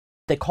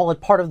They call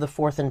it part of the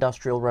fourth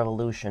industrial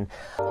revolution.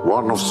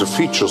 One of the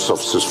features of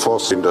this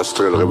fourth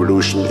industrial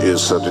revolution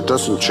is that it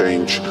doesn't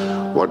change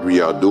what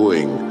we are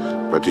doing,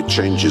 but it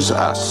changes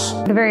us.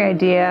 The very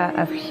idea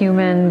of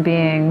human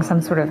being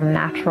some sort of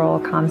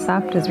natural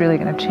concept is really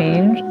going to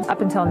change.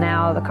 Up until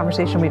now, the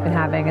conversation we've been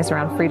having is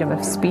around freedom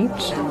of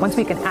speech. Once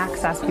we can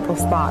access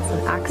people's thoughts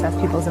and access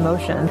people's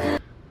emotions.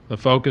 The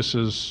focus,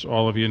 as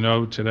all of you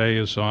know, today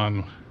is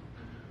on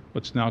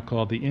what's now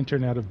called the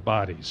Internet of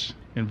Bodies,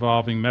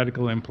 involving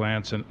medical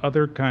implants and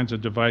other kinds of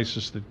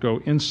devices that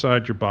go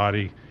inside your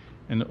body,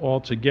 and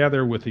all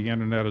together with the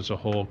Internet as a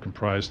whole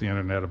comprise the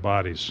Internet of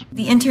Bodies.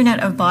 The Internet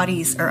of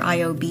Bodies, or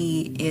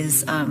IOB,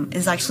 is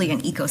actually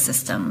an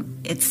ecosystem.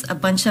 It's a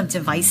bunch of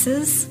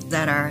devices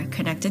that are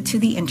connected to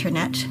the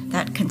Internet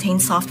that contain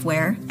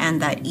software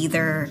and that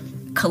either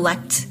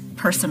collect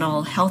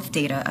personal health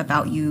data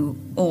about you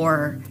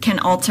or can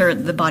alter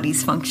the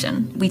body's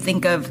function. We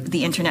think of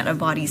the Internet of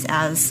Bodies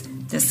as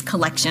this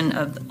collection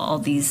of all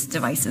these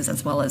devices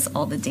as well as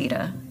all the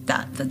data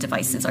that the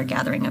devices are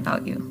gathering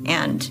about you.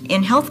 And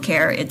in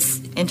healthcare,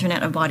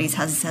 Internet of Bodies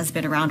has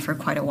been around for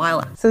quite a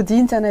while. So the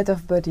Internet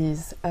of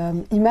Bodies,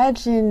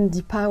 imagine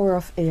the power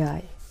of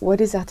AI.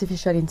 What is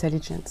artificial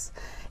intelligence?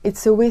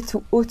 It's a way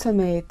to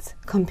automate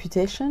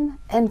computation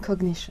and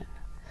cognition.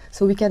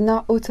 So we can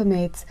now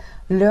automate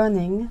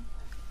learning,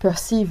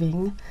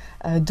 perceiving,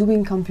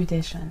 doing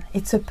computation.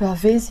 It's a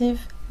pervasive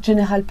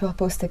general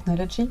purpose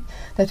technology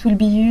that will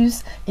be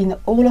used in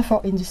all of our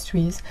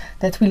industries,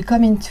 that will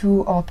come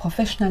into our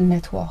professional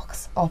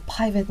networks, our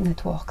private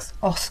networks,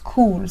 our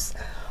schools,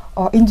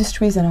 our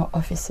industries and our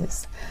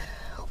offices.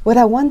 What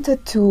I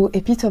wanted to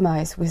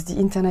epitomize with the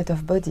Internet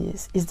of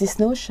Bodies is this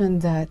notion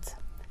that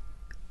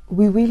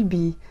we will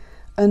be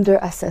under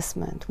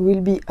assessment, we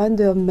will be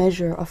under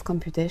measure of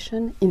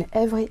computation in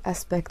every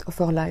aspect of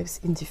our lives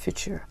in the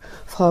future.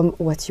 From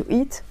what you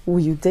eat, who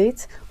you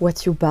date,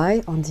 what you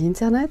buy on the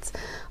internet,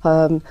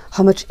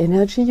 how much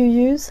energy you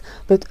use,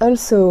 but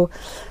also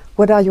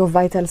what are your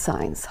vital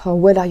signs? How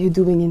well are you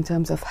doing in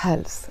terms of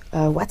health?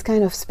 What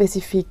kind of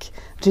specific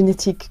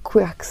genetic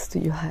quirks do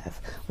you have?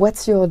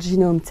 What's your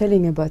genome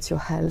telling about your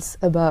health,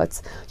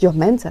 about your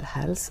mental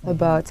health,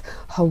 about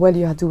how well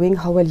you are doing,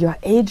 how well you are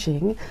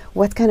aging,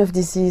 what kind of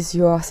disease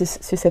you are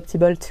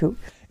susceptible to?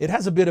 It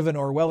has a bit of an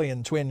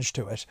Orwellian twinge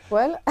to it.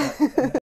 Well,